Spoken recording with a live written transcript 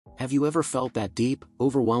Have you ever felt that deep,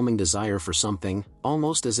 overwhelming desire for something,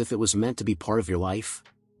 almost as if it was meant to be part of your life?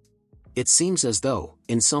 It seems as though,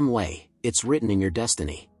 in some way, it's written in your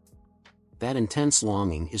destiny. That intense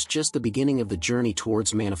longing is just the beginning of the journey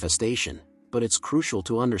towards manifestation, but it's crucial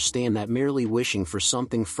to understand that merely wishing for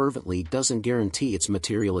something fervently doesn't guarantee its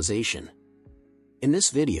materialization. In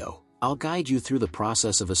this video, I'll guide you through the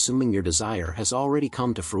process of assuming your desire has already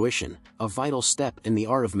come to fruition, a vital step in the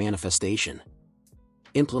art of manifestation.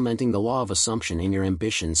 Implementing the law of assumption in your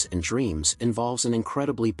ambitions and dreams involves an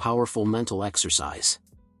incredibly powerful mental exercise.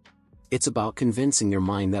 It's about convincing your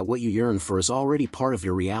mind that what you yearn for is already part of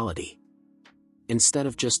your reality. Instead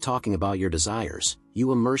of just talking about your desires,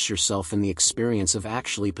 you immerse yourself in the experience of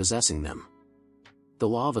actually possessing them. The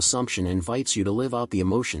law of assumption invites you to live out the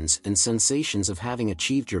emotions and sensations of having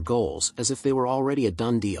achieved your goals as if they were already a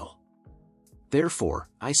done deal. Therefore,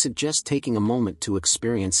 I suggest taking a moment to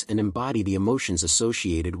experience and embody the emotions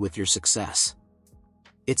associated with your success.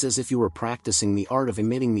 It's as if you were practicing the art of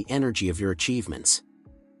emitting the energy of your achievements.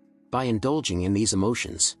 By indulging in these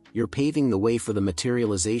emotions, you're paving the way for the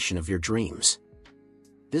materialization of your dreams.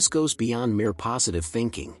 This goes beyond mere positive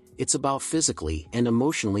thinking, it's about physically and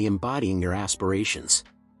emotionally embodying your aspirations.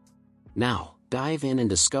 Now, dive in and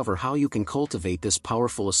discover how you can cultivate this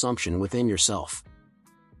powerful assumption within yourself.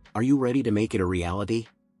 Are you ready to make it a reality?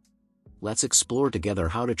 Let's explore together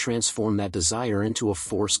how to transform that desire into a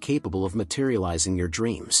force capable of materializing your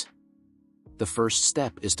dreams. The first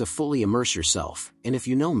step is to fully immerse yourself, and if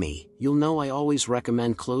you know me, you'll know I always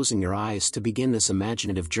recommend closing your eyes to begin this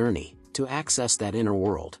imaginative journey, to access that inner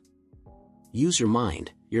world. Use your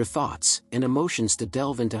mind, your thoughts, and emotions to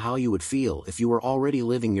delve into how you would feel if you were already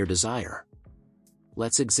living your desire.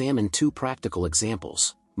 Let's examine two practical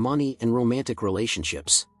examples: money and romantic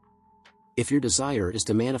relationships. If your desire is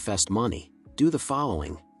to manifest money, do the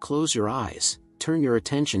following: close your eyes, turn your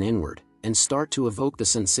attention inward, and start to evoke the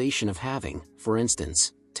sensation of having, for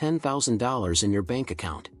instance, $10,000 in your bank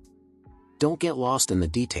account. Don't get lost in the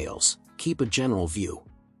details, keep a general view.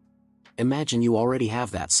 Imagine you already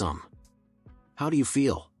have that sum. How do you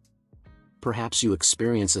feel? Perhaps you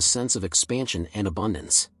experience a sense of expansion and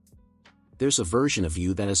abundance. There's a version of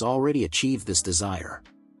you that has already achieved this desire.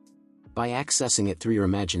 By accessing it through your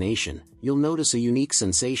imagination, you'll notice a unique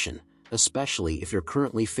sensation, especially if you're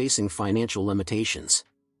currently facing financial limitations.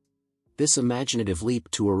 This imaginative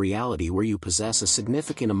leap to a reality where you possess a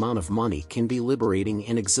significant amount of money can be liberating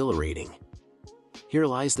and exhilarating. Here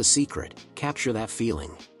lies the secret: capture that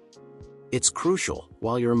feeling. It's crucial,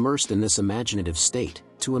 while you're immersed in this imaginative state,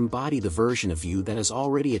 to embody the version of you that has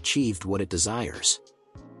already achieved what it desires.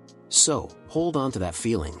 So, hold on to that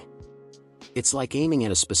feeling. It's like aiming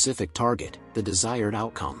at a specific target, the desired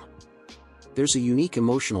outcome. There's a unique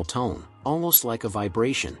emotional tone, almost like a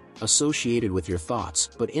vibration, associated with your thoughts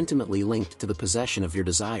but intimately linked to the possession of your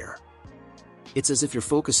desire. It's as if you're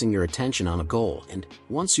focusing your attention on a goal, and,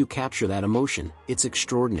 once you capture that emotion, it's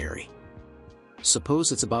extraordinary.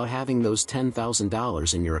 Suppose it's about having those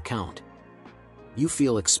 $10,000 in your account. You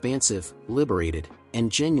feel expansive, liberated,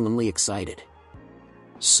 and genuinely excited.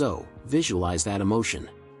 So, visualize that emotion.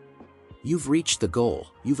 You've reached the goal,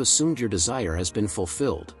 you've assumed your desire has been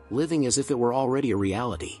fulfilled, living as if it were already a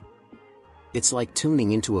reality. It's like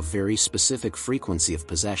tuning into a very specific frequency of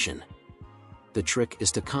possession. The trick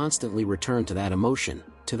is to constantly return to that emotion,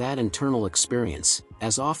 to that internal experience,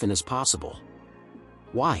 as often as possible.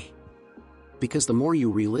 Why? Because the more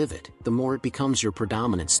you relive it, the more it becomes your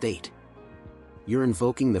predominant state. You're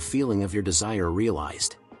invoking the feeling of your desire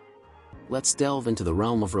realized. Let's delve into the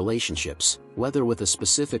realm of relationships, whether with a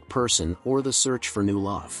specific person or the search for new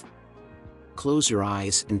love. Close your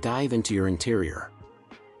eyes and dive into your interior.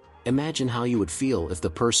 Imagine how you would feel if the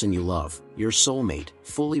person you love, your soulmate,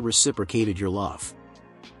 fully reciprocated your love.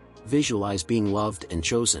 Visualize being loved and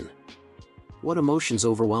chosen. What emotions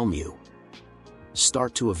overwhelm you?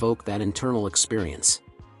 Start to evoke that internal experience.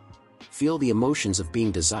 Feel the emotions of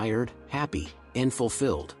being desired, happy, and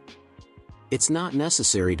fulfilled. It's not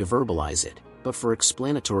necessary to verbalize it, but for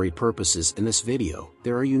explanatory purposes in this video,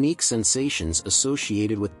 there are unique sensations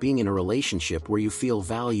associated with being in a relationship where you feel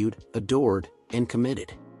valued, adored, and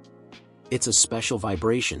committed. It's a special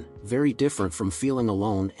vibration, very different from feeling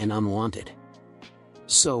alone and unwanted.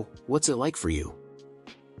 So, what's it like for you?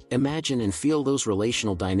 Imagine and feel those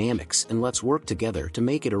relational dynamics, and let's work together to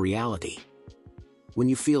make it a reality. When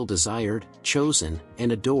you feel desired, chosen,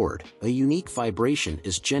 and adored, a unique vibration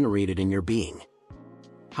is generated in your being.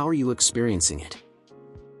 How are you experiencing it?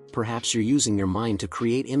 Perhaps you're using your mind to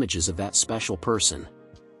create images of that special person.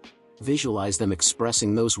 Visualize them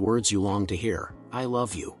expressing those words you long to hear: I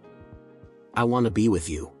love you. I want to be with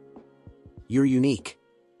you. You're unique.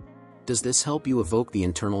 Does this help you evoke the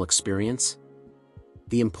internal experience?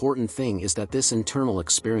 The important thing is that this internal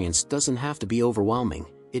experience doesn't have to be overwhelming,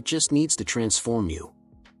 it just needs to transform you.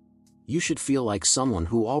 You should feel like someone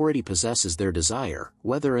who already possesses their desire,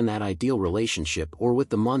 whether in that ideal relationship or with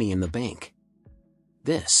the money in the bank.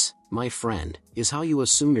 This, my friend, is how you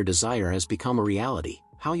assume your desire has become a reality,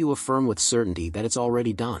 how you affirm with certainty that it's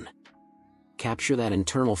already done. Capture that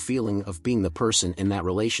internal feeling of being the person in that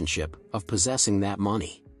relationship, of possessing that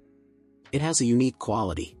money. It has a unique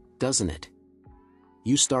quality, doesn't it?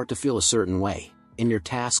 You start to feel a certain way, and your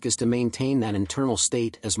task is to maintain that internal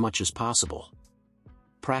state as much as possible.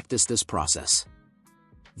 Practice this process.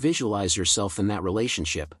 Visualize yourself in that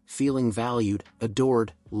relationship, feeling valued,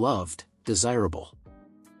 adored, loved, desirable.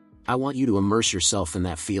 I want you to immerse yourself in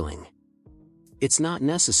that feeling. It's not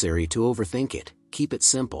necessary to overthink it, keep it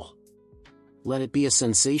simple. Let it be a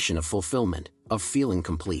sensation of fulfillment, of feeling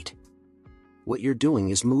complete. What you're doing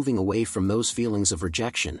is moving away from those feelings of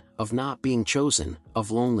rejection, of not being chosen,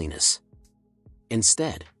 of loneliness.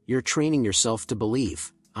 Instead, you're training yourself to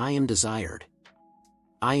believe, I am desired.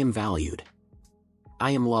 I am valued.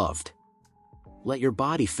 I am loved. Let your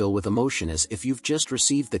body fill with emotion as if you've just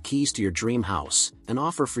received the keys to your dream house, an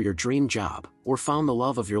offer for your dream job, or found the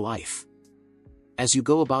love of your life. As you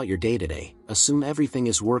go about your day-to-day, assume everything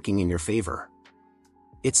is working in your favor.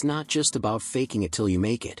 It's not just about faking it till you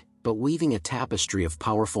make it, but weaving a tapestry of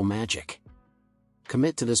powerful magic.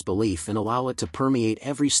 Commit to this belief and allow it to permeate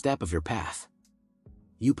every step of your path.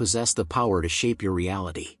 You possess the power to shape your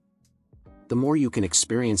reality. The more you can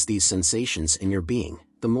experience these sensations in your being,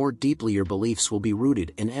 the more deeply your beliefs will be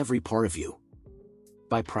rooted in every part of you.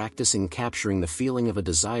 By practicing capturing the feeling of a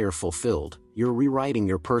desire fulfilled, you're rewriting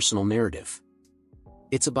your personal narrative.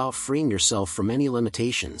 It's about freeing yourself from any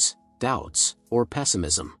limitations, doubts, or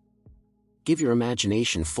pessimism. Give your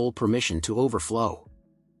imagination full permission to overflow.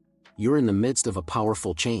 You're in the midst of a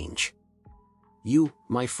powerful change. You,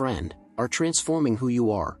 my friend, are transforming who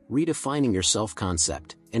you are, redefining your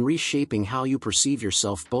self-concept, and reshaping how you perceive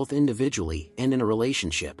yourself both individually and in a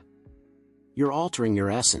relationship. You're altering your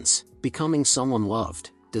essence, becoming someone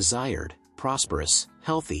loved, desired, prosperous,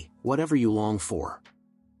 healthy, whatever you long for.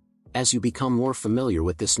 As you become more familiar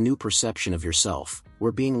with this new perception of yourself,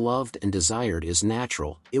 where being loved and desired is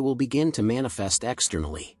natural, it will begin to manifest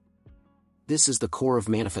externally. This is the core of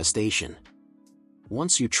manifestation.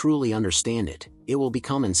 Once you truly understand it, it will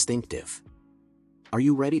become instinctive. Are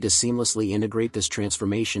you ready to seamlessly integrate this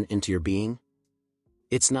transformation into your being?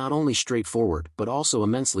 It's not only straightforward but also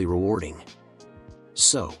immensely rewarding.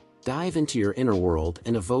 So, dive into your inner world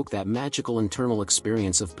and evoke that magical internal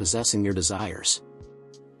experience of possessing your desires.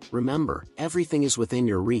 Remember, everything is within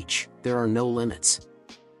your reach, there are no limits.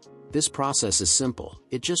 This process is simple,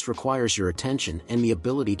 it just requires your attention and the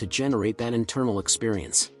ability to generate that internal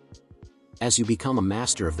experience. As you become a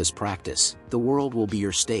master of this practice, the world will be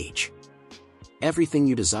your stage. Everything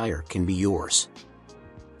you desire can be yours.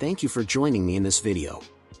 Thank you for joining me in this video.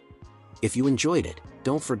 If you enjoyed it,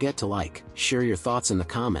 don't forget to like, share your thoughts in the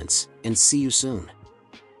comments, and see you soon.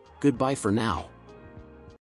 Goodbye for now.